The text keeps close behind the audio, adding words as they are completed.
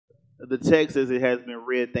The text, as it has been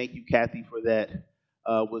read, thank you, Kathy, for that,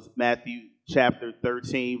 was Matthew chapter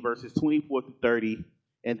 13, verses 24 through 30.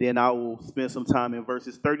 And then I will spend some time in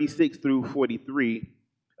verses 36 through 43.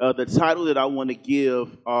 The title that I want to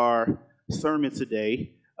give our sermon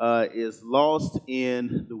today is Lost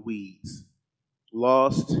in the Weeds.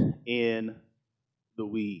 Lost in the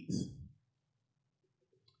Weeds.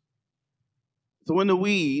 So in the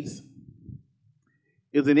weeds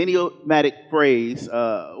is an idiomatic phrase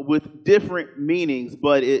with different meanings,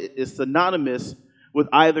 but it is synonymous with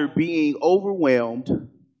either being overwhelmed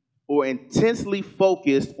or intensely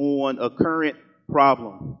focused on a current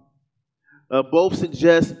problem. Both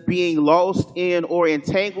suggest being lost in or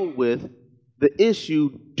entangled with the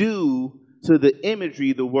issue due to the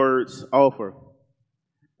imagery the words offer.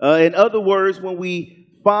 In other words, when we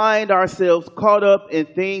find ourselves caught up in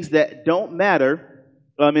things that don't matter,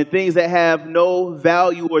 in things that have no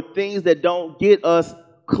value or things that don't get us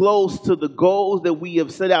close to the goals that we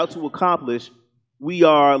have set out to accomplish, we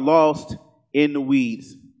are lost in the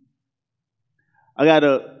weeds. I got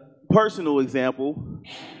a personal example.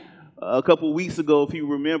 A couple weeks ago, if you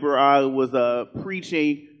remember, I was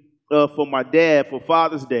preaching for my dad for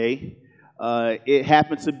Father's Day. It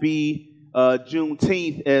happened to be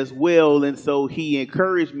Juneteenth as well, and so he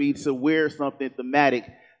encouraged me to wear something thematic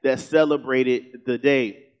that celebrated the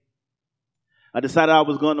day. I decided I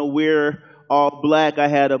was going to wear all black. I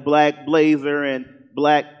had a black blazer and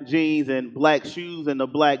black jeans and black shoes and a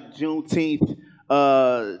black Juneteenth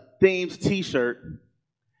themed t-shirt.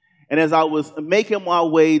 And as I was making my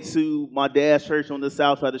way to my dad's church on the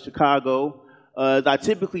south side of Chicago, as I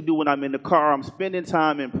typically do when I'm in the car, I'm spending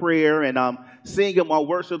time in prayer and I'm singing my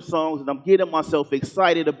worship songs and I'm getting myself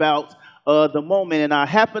excited about the moment. And I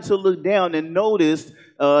happened to look down and noticed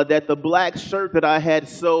that the black shirt that I had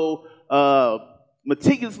so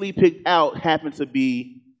meticulously picked out happened to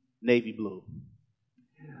be navy blue.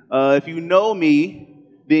 If you know me,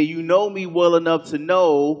 then you know me well enough to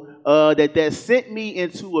know that sent me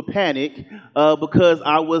into a panic because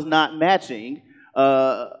I was not matching.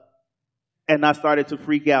 And I started to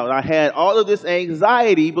freak out. I had all of this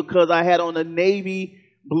anxiety because I had on a navy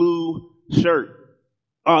blue shirt.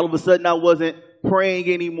 All of a sudden, I wasn't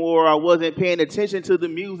praying anymore. I wasn't paying attention to the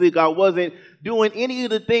music. I wasn't doing any of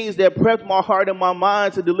the things that prepped my heart and my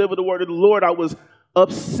mind to deliver the word of the Lord. I was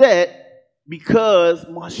upset because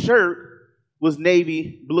my shirt was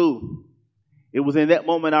navy blue. It was in that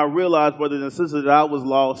moment I realized, brothers and sisters, that I was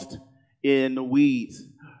lost in the weeds.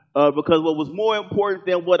 Because what was more important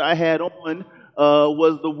than what I had on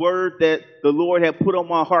was the word that the Lord had put on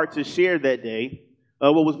my heart to share that day.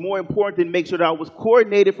 What was more important than make sure that I was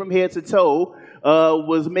coordinated from head to toe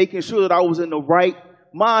was making sure that I was in the right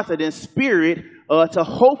mindset and spirit to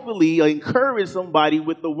hopefully encourage somebody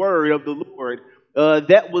with the word of the Lord.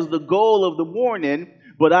 That was the goal of the morning,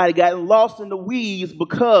 but I had gotten lost in the weeds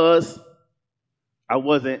because I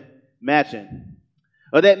wasn't matching.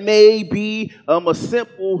 That may be a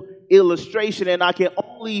simple illustration, and I can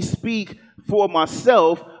only speak for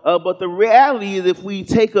myself, but the reality is if we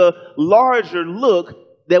take a larger look,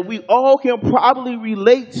 that we all can probably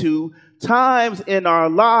relate to times in our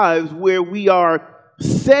lives where we are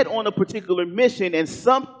set on a particular mission and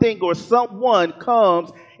something or someone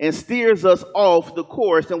comes and steers us off the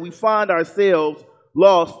course, and we find ourselves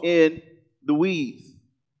lost in the weeds.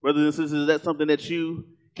 Brothers and sisters, is that something that you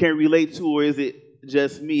can relate to, or is it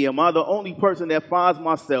just me? Am I the only person that finds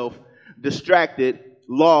myself distracted,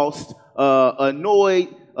 lost, annoyed,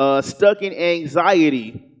 stuck in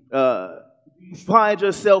anxiety? You find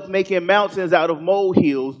yourself making mountains out of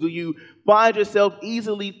molehills? Do you find yourself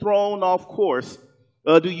easily thrown off course?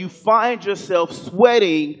 Do you find yourself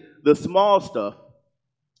sweating the small stuff?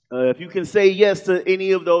 If you can say yes to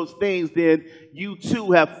any of those things, then you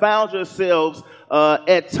too have found yourselves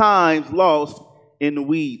at times lost in the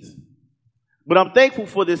weeds. But I'm thankful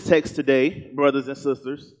for this text today, brothers and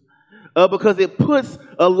sisters, because it puts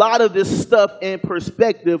a lot of this stuff in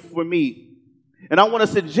perspective for me. And I want to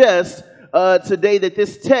suggest today that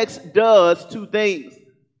this text does two things.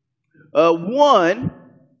 One,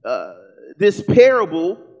 this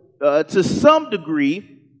parable, to some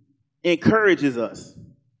degree, encourages us,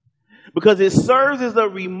 because it serves as a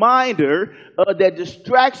reminder that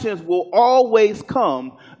distractions will always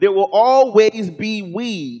come. There will always be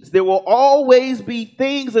weeds. There will always be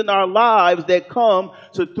things in our lives that come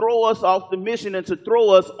to throw us off the mission and to throw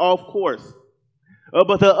us off course.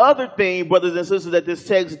 But the other thing, brothers and sisters, that this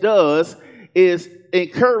text does is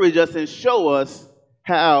encourage us and show us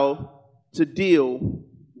how to deal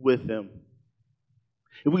with them.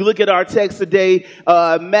 If we look at our text today,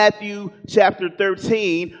 Matthew chapter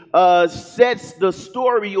 13 sets the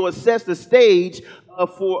story or sets the stage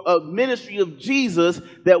for a ministry of Jesus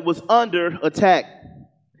that was under attack.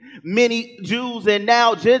 Many Jews and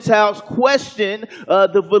now Gentiles question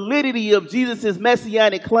the validity of Jesus'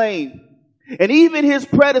 messianic claim. And even his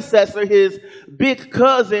predecessor, his big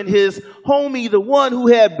cousin, his homie, the one who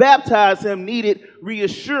had baptized him, needed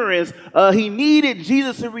reassurance. He needed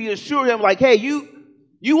Jesus to reassure him, like, hey,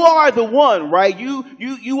 you are the one, right?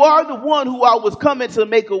 You are the one who I was coming to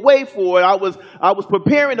make a way for. I was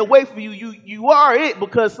preparing a way for you. You are it,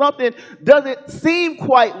 because something doesn't seem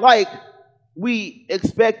quite like we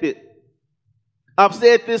expected. I've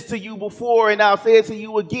said this to you before, and I'll say it to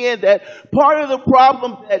you again, that part of the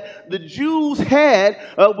problem that the Jews had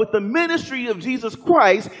with the ministry of Jesus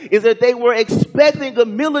Christ is that they were expecting a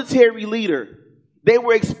military leader. They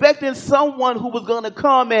were expecting someone who was going to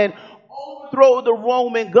come and overthrow the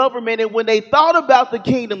Roman government. And when they thought about the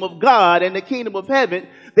kingdom of God and the kingdom of heaven,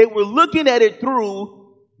 they were looking at it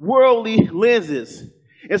through worldly lenses.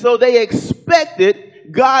 And so they expected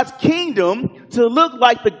God's kingdom to look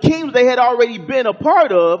like the kingdom they had already been a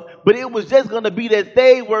part of, but it was just going to be that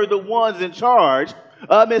they were the ones in charge.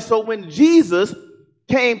 And so when Jesus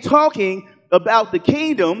came talking about the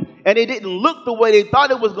kingdom and it didn't look the way they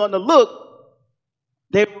thought it was going to look,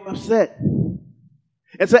 they were upset.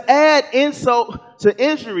 And to add insult to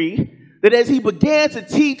injury, that as he began to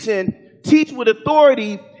teach and teach with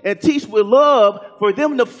authority and teach with love, for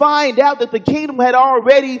them to find out that the kingdom had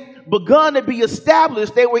already begun to be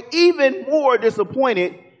established, they were even more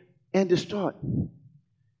disappointed and distraught.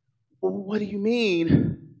 Well, what do you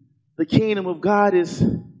mean the kingdom of God is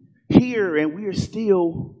here and we are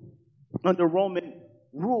still under Roman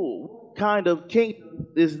rule? What kind of kingdom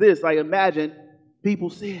is this? I imagine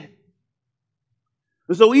people said.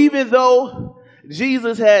 So even though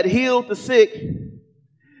Jesus had healed the sick,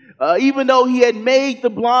 even though he had made the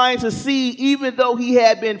blind to see, even though he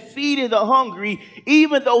had been feeding the hungry,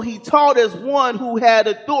 even though he taught as one who had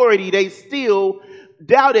authority, they still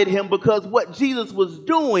doubted him, because what Jesus was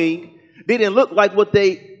doing didn't look like what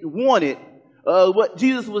they wanted. What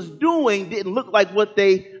Jesus was doing didn't look like what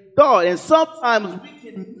they thought. And sometimes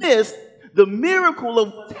we can miss the miracle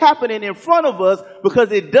of what's happening in front of us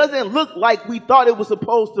because it doesn't look like we thought it was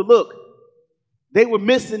supposed to look. They were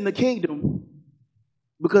missing the kingdom,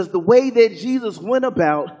 because the way that Jesus went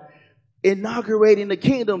about inaugurating the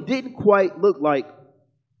kingdom didn't quite look like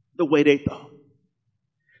the way they thought.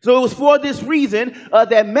 So it was for this reason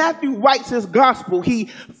that Matthew writes his gospel. He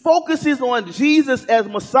focuses on Jesus as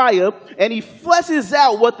Messiah, and he fleshes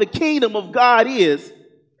out what the kingdom of God is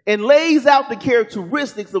and lays out the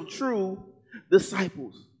characteristics of true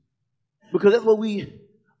disciples. Because that's what we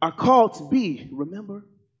are called to be, remember?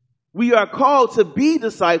 We are called to be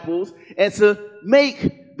disciples and to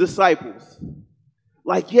make disciples.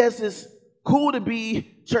 Like, yes, it's cool to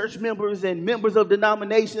be church members and members of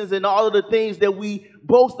denominations and all of the things that we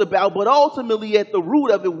boast about, but ultimately at the root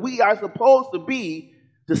of it, we are supposed to be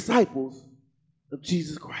disciples of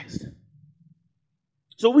Jesus Christ.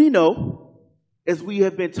 So we know, as we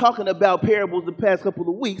have been talking about parables the past couple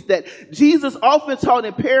of weeks, that Jesus often taught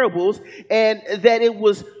in parables, and that it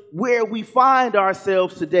was where we find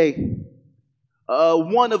ourselves today.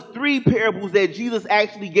 One of three parables that Jesus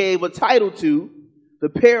actually gave a title to, the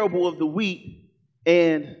parable of the wheat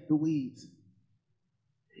and the weeds.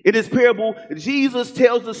 In this parable, Jesus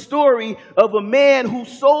tells the story of a man who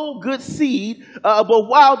sowed good seed, but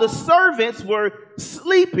while the servants were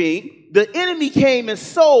sleeping, the enemy came and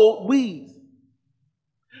sowed weeds.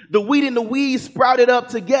 The wheat and the weeds sprouted up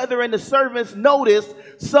together, and the servants noticed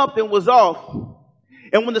something was off.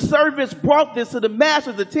 And when the servants brought this to the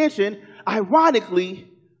master's attention,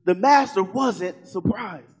 ironically, the master wasn't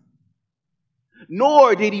surprised,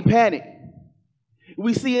 nor did he panic.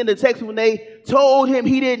 We see in the text when they told him,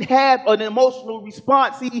 he didn't have an emotional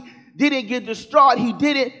response. He didn't get distraught. He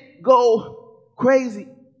didn't go crazy.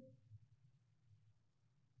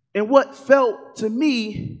 And what felt to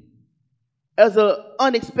me as an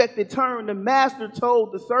unexpected turn, the master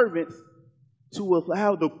told the servants to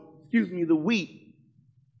allow the wheat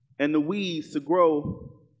and the weeds to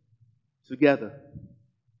grow together.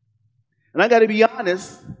 And I got to be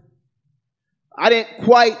honest, I didn't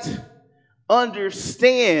quite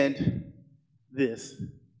understand this.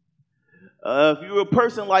 If you're a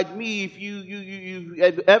person like me, if you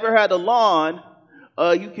have ever had a lawn,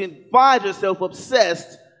 you can find yourself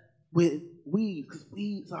obsessed with weeds, because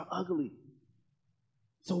weeds are ugly.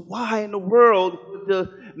 So why in the world would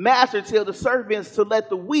the master tell the servants to let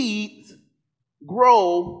the weeds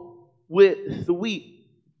grow with the wheat?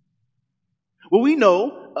 Well, we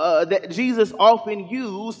know that Jesus often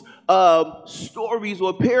used stories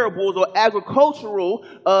or parables or agricultural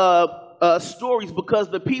stories because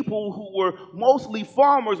the people who were mostly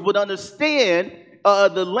farmers would understand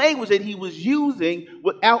the language that he was using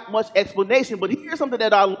without much explanation. But here's something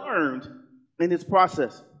that I learned in this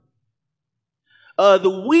process.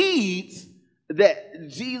 The weeds that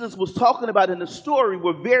Jesus was talking about in the story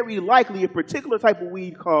were very likely a particular type of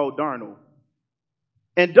weed called darnel.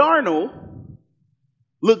 And darnel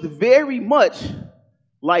looked very much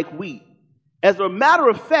like wheat. As a matter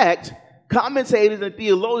of fact, commentators and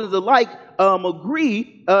theologians alike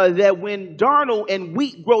agree that when darnel and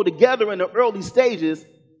wheat grow together in the early stages,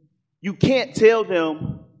 you can't tell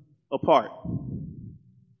them apart.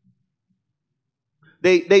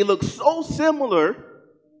 They look so similar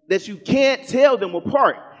that you can't tell them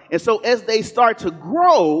apart. And so as they start to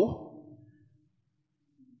grow,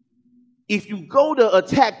 if you go to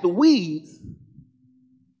attack the weeds,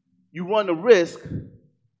 you run the risk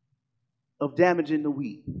of damaging the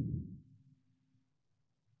wheat.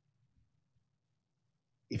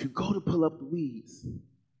 If you go to pull up the weeds,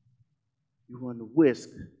 you run the risk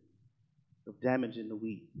of damaging the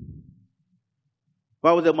wheat. If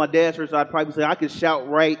I was at my dad's church, I'd probably say, I can shout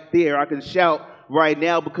right there. I can shout right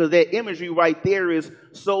now, because that imagery right there is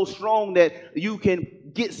so strong that you can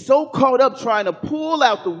get so caught up trying to pull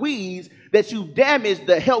out the weeds that you damage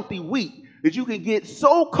the healthy wheat. That you can get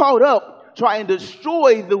so caught up trying to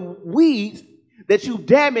destroy the weeds that you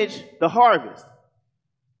damage the harvest.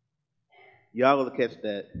 Y'all will catch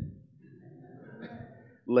that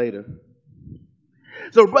later.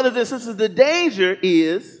 So, brothers and sisters, the danger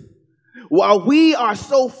is, while we are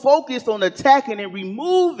so focused on attacking and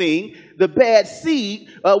removing the bad seed,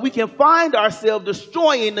 we can find ourselves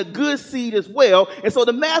destroying the good seed as well. And so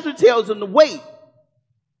the master tells them to wait.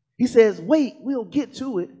 He says, wait, we'll get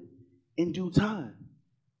to it in due time.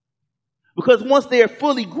 Because once they're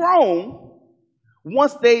fully grown,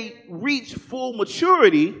 once they reach full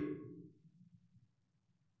maturity,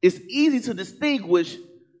 it's easy to distinguish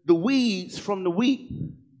the weeds from the wheat.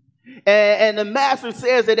 And the master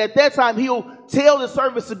says that at that time, he'll tell the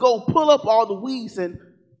servants to go pull up all the weeds and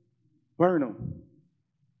burn them.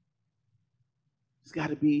 It's got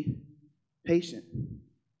to be patient.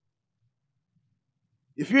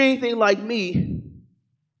 If you're anything like me,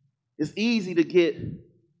 it's easy to get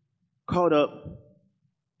caught up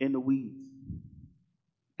in the weeds.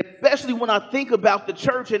 Especially when I think about the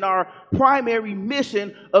church and our primary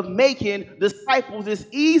mission of making disciples, it's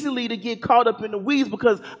easily to get caught up in the weeds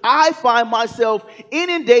because I find myself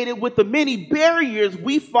inundated with the many barriers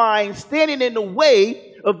we find standing in the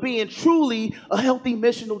way of being truly a healthy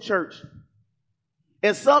missional church.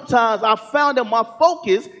 And sometimes I found that my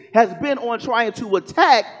focus has been on trying to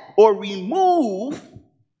attack or remove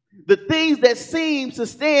the things that seem to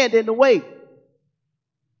stand in the way.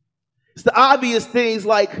 It's the obvious things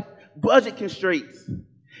like budget constraints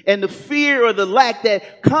and the fear or the lack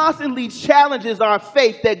that constantly challenges our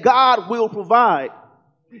faith that God will provide.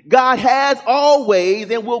 God has always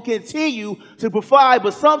and will continue to provide,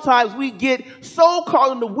 but sometimes we get so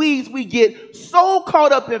caught in the weeds, we get so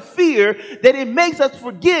caught up in fear that it makes us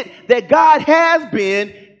forget that God has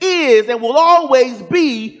been, is, and will always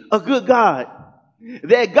be a good God.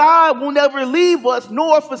 That God will never leave us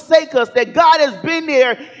nor forsake us. That God has been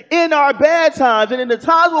there in our bad times and in the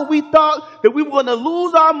times when we thought that we were going to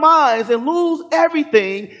lose our minds and lose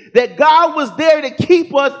everything, that God was there to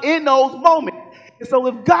keep us in those moments. And so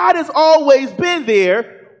if God has always been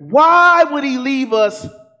there, why would he leave us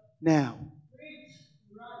now?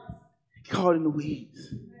 Caught in the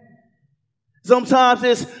weeds. Sometimes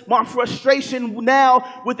it's my frustration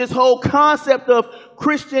now with this whole concept of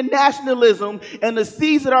Christian nationalism and the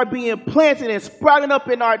seeds that are being planted and sprouting up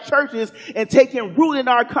in our churches and taking root in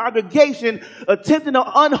our congregation, attempting an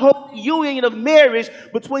unholy union of marriage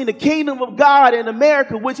between the kingdom of God and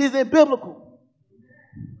America, which isn't biblical.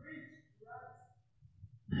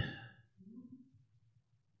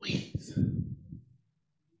 Weeds.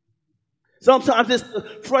 Sometimes it's the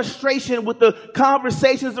frustration with the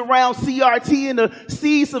conversations around CRT and the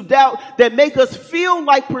seeds of doubt that make us feel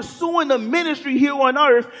like pursuing a ministry here on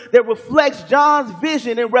earth that reflects John's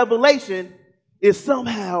vision and revelation is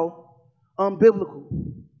somehow unbiblical.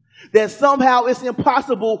 That somehow it's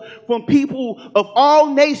impossible for people of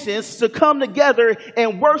all nations to come together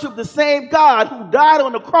and worship the same God who died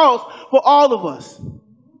on the cross for all of us.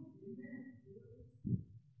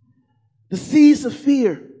 The seeds of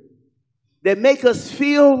fear that make us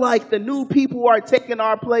feel like the new people are taking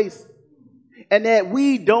our place and that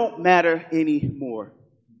we don't matter anymore.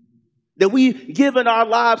 That we've given our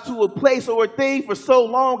lives to a place or a thing for so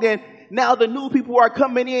long and now the new people are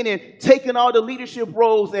coming in and taking all the leadership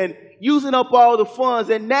roles and using up all the funds,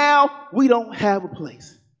 and now we don't have a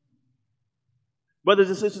place. Brothers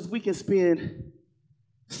and sisters, we can spend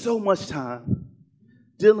so much time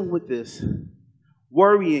dealing with this,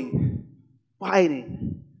 worrying,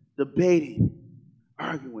 fighting, debating,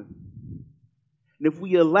 arguing. And if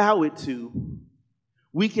we allow it to,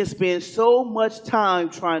 we can spend so much time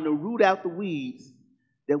trying to root out the weeds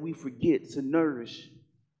that we forget to nourish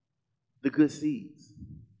the good seeds.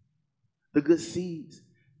 The good seeds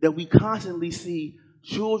that we constantly see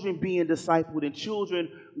children being discipled and children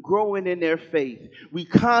growing in their faith. We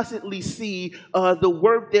constantly see the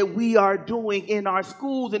work that we are doing in our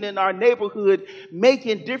schools and in our neighborhood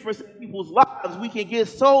making difference in people's lives. We can get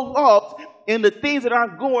so lost in the things that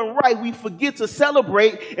aren't going right, we forget to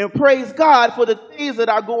celebrate and praise God for the things that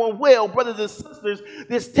are going well. Brothers and sisters,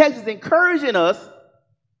 this text is encouraging us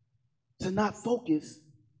to not focus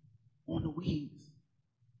on the weeds,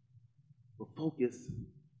 but focus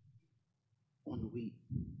on the wheat.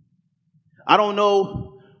 I don't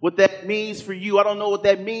know what that means for you. I don't know what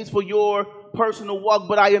that means for your personal walk,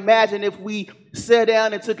 but I imagine if we sat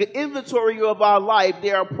down and took an inventory of our life,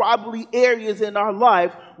 there are probably areas in our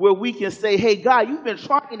life where we can say, hey, God, you've been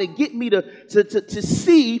trying to get me to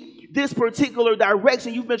see this particular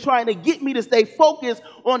direction. You've been trying to get me to stay focused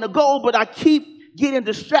on the goal, but I keep getting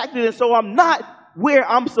distracted, and so I'm not where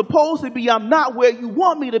I'm supposed to be. I'm not where you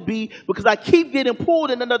want me to be because I keep getting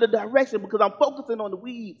pulled in another direction because I'm focusing on the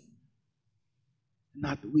weeds,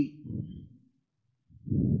 not the wheat.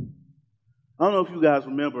 I don't know if you guys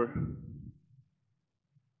remember,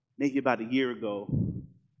 maybe about a year ago,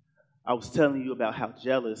 I was telling you about how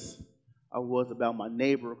jealous I was about my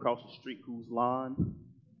neighbor across the street whose lawn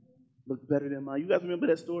looked better than mine. You guys remember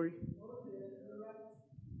that story?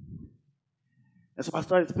 And so I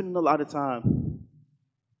started spending a lot of time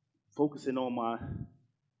focusing on my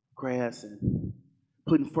grass and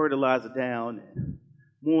putting fertilizer down and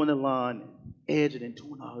mowing the lawn and edging and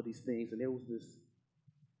doing all of these things. And there was this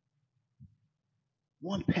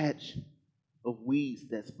one patch of weeds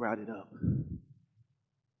that sprouted up.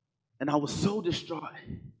 And I was so distraught.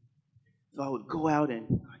 So I would go out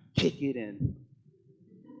and kick it and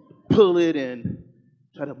pull it and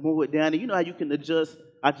try to mow it down. And you know how you can adjust.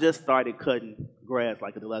 I just started cutting grass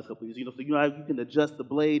like in the last couple of years. So you know how you can adjust the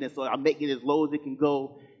blade. And so I make it as low as it can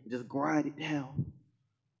go and just grind it down.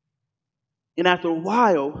 And after a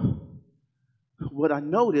while, what I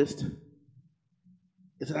noticed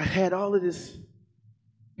is that I had all of this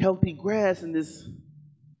healthy grass in this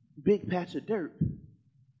big patch of dirt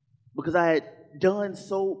because I had done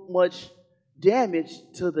so much damage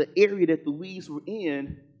to the area that the weeds were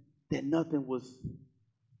in that nothing was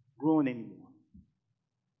growing anymore.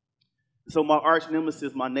 So my arch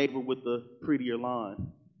nemesis, my neighbor with the prettier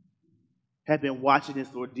lawn, had been watching this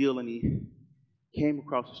ordeal, and he came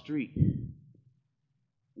across the street and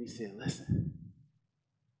he said, listen,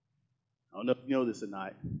 I don't know if you know this or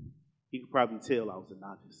not. He could probably tell I was a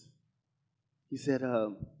novice. He said,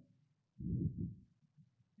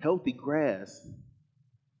 healthy grass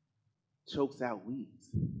chokes out weeds.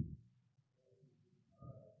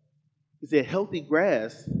 He said, healthy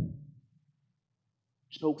grass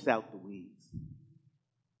chokes out the weeds.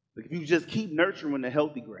 Like if you just keep nurturing the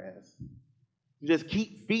healthy grass, you just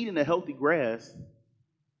keep feeding the healthy grass,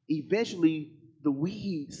 eventually the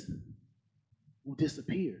weeds will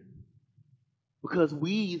disappear. Because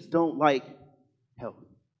weeds don't like health.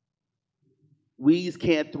 Weeds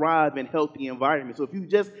can't thrive in healthy environments. So if you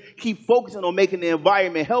just keep focusing on making the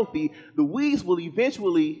environment healthy, the weeds will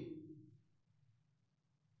eventually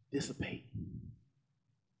dissipate.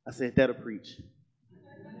 I said, that'll preach.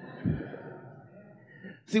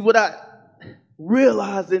 See, what I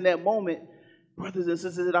realized in that moment, brothers and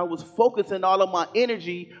sisters, that I was focusing all of my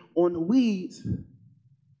energy on the weeds,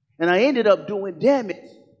 and I ended up doing damage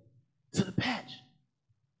to the patch.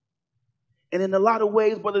 And in a lot of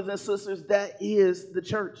ways, brothers and sisters, that is the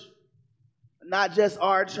church. Not just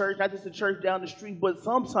our church, not just the church down the street, but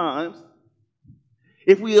sometimes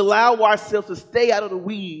if we allow ourselves to stay out of the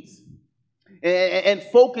weeds and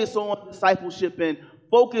focus on discipleship and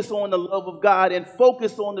focus on the love of God and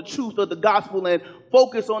focus on the truth of the gospel and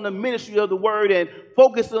focus on the ministry of the word and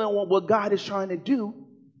focus on what God is trying to do,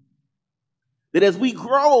 that as we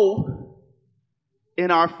grow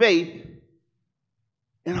in our faith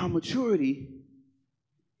and our maturity,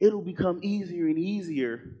 it'll become easier and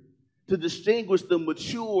easier to distinguish the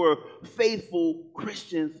mature, faithful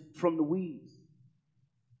Christians from the weeds.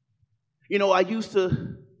 You know, I used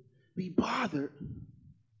to be bothered,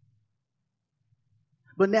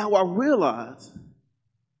 but now I realize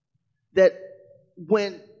that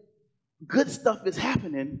when good stuff is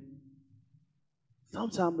happening,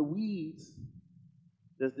 sometimes the weeds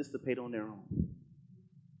just dissipate on their own.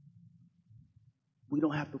 We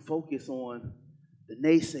don't have to focus on the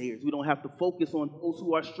naysayers. We don't have to focus on those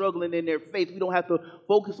who are struggling in their faith. We don't have to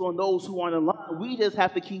focus on those who aren't aligned. We just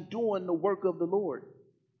have to keep doing the work of the Lord.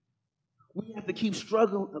 We have to keep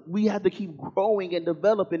struggling. We have to keep growing and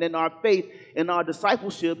developing in our faith and our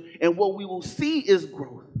discipleship. And what we will see is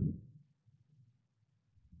growth.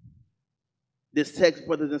 This text,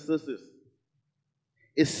 brothers and sisters,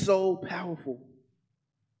 is so powerful.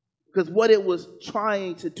 Because what it was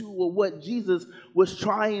trying to do, or what Jesus was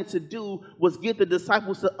trying to do, was get the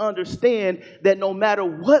disciples to understand that no matter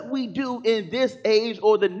what we do in this age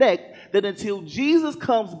or the next, that until Jesus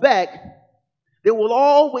comes back, there will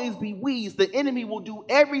always be weeds. The enemy will do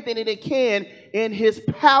everything that it can in his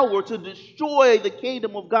power to destroy the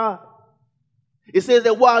kingdom of God. It says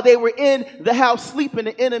that while they were in the house sleeping,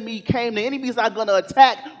 the enemy came. The enemy's not going to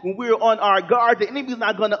attack when we're on our guard. The enemy's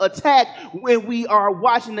not going to attack when we are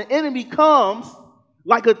watching. The enemy comes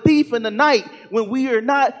like a thief in the night when we are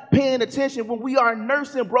not paying attention, when we are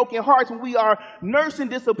nursing broken hearts, when we are nursing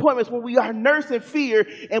disappointments, when we are nursing fear,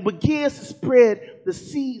 and begins to spread the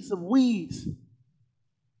seeds of weeds.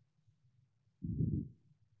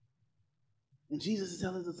 And Jesus is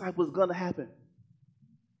telling his disciples it's going to happen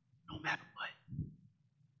no matter what.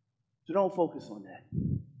 So don't focus on that.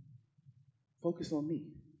 Focus on me.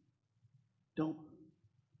 Don't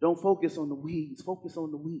focus on the weeds. Focus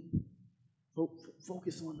on the wheat.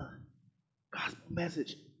 Focus on the gospel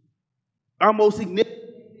message. Our most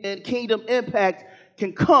significant kingdom impact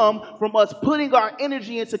can come from us putting our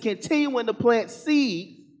energy into continuing to plant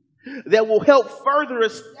seeds that will help further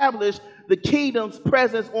establish the kingdom's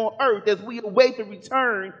presence on earth as we await the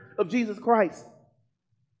return of Jesus Christ.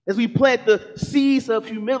 As we plant the seeds of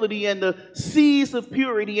humility and the seeds of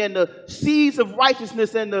purity and the seeds of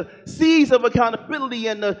righteousness and the seeds of accountability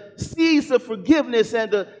and the seeds of forgiveness and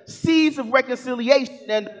the seeds of reconciliation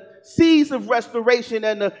and the seeds of restoration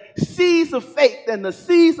and the seeds of faith and the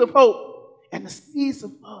seeds of hope and the seeds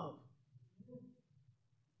of love.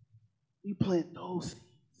 We plant those seeds.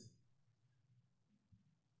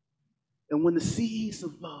 And when the seeds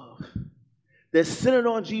of love that's centered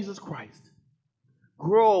on Jesus Christ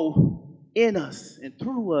grow in us and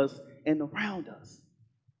through us and around us,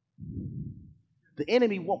 the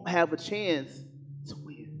enemy won't have a chance to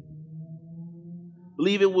win. I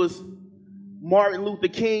believe it was Martin Luther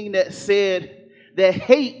King that said that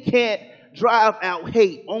hate can't drive out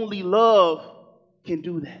hate. Only love can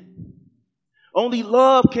do that. Only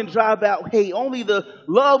love can drive out hate. Only the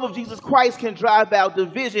love of Jesus Christ can drive out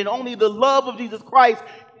division. Only the love of Jesus Christ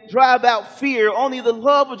can drive out fear. Only the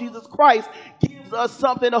love of Jesus Christ gives us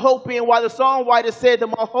something to hope in. While the songwriter said that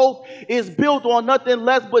my hope is built on nothing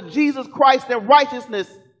less but Jesus Christ and righteousness.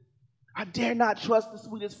 I dare not trust the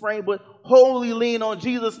sweetest frame, but wholly lean on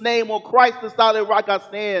Jesus' name, on Christ the solid rock I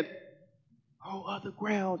stand. All other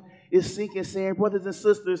ground is sinking sand. Brothers and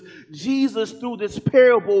sisters, Jesus through this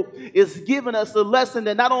parable is giving us a lesson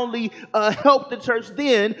that not only helped the church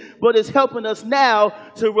then, but is helping us now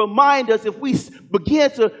to remind us if we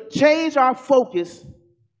begin to change our focus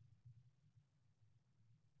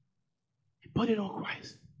and put it on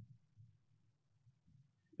Christ,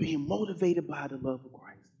 being motivated by the love of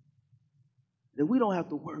Christ, then we don't have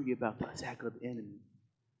to worry about the attack of the enemy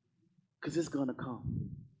because it's going to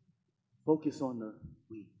come. Focus on the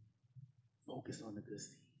wheat. Focus on the good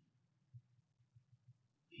seed.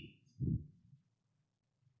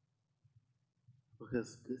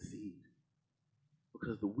 Because good seed,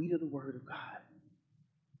 because the wheat of the word of God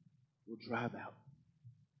will drive out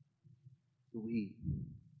the weed.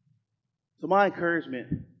 So my encouragement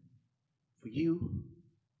for you,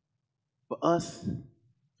 for us,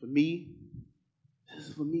 for me, this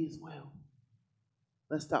is for me as well.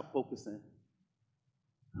 Let's stop focusing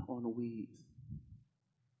on the weeds.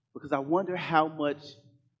 Because I wonder how much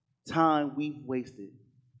time we've wasted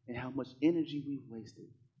and how much energy we've wasted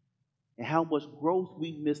and how much growth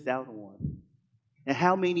we've missed out on and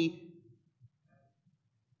how many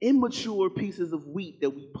immature pieces of wheat that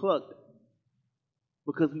we plucked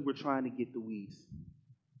because we were trying to get the weeds.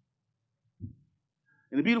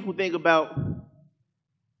 And the beautiful thing about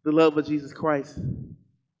the love of Jesus Christ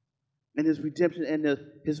and his redemption and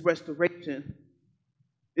his restoration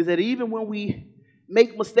is that even when we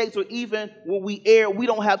make mistakes or even when we err, we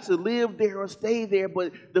don't have to live there or stay there,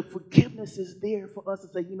 but the forgiveness is there for us to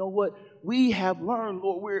say, you know what, we have learned,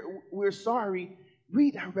 Lord, we're sorry.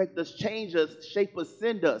 Redirect us, change us, shape us,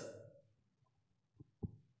 send us.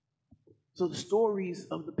 So the stories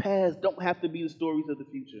of the past don't have to be the stories of the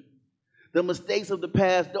future. The mistakes of the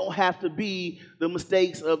past don't have to be the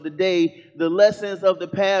mistakes of the day. The lessons of the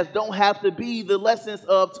past don't have to be the lessons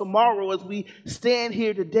of tomorrow as we stand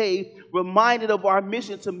here today, reminded of our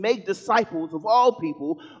mission to make disciples of all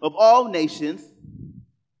people, of all nations.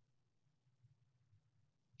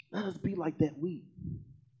 Let us be like that wheat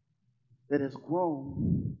that has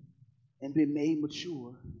grown and been made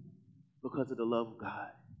mature because of the love of God,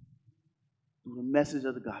 through the message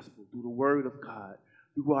of the gospel, through the word of God,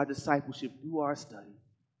 through our discipleship, through our study.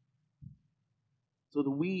 So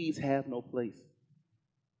the weeds have no place.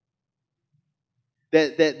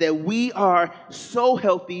 That we are so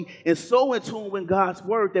healthy and so in tune with God's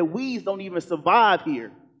word that weeds don't even survive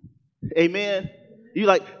here. Amen. You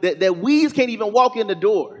like that weeds can't even walk in the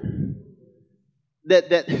door. That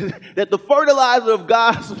the fertilizer of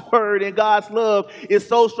God's word and God's love is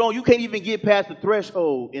so strong you can't even get past the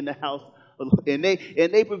threshold in the house in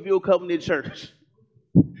Naperville Covenant Church.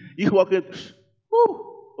 You walk in,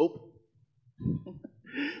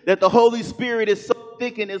 that the Holy Spirit is so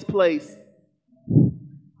thick in this place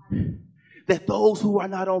that those who are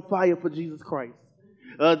not on fire for Jesus Christ,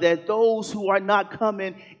 that those who are not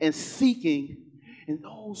coming and seeking, and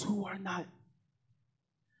those who are not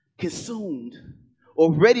consumed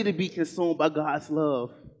or ready to be consumed by God's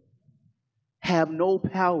love have no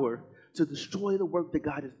power to destroy the work that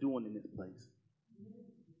God is doing in this place.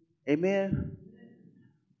 Amen.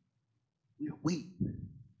 We're weak.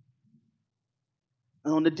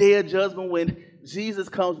 And on the day of judgment, when Jesus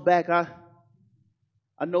comes back, I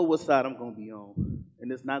know what side I'm going to be on.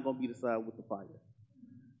 And it's not going to be the side with the fire.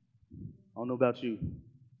 I don't know about you.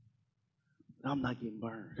 But I'm not getting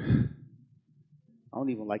burned. I don't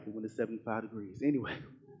even like it when it's 75 degrees. Anyway.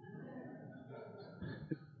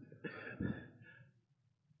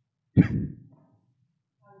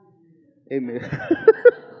 Amen.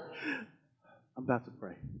 I'm about to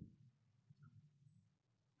pray.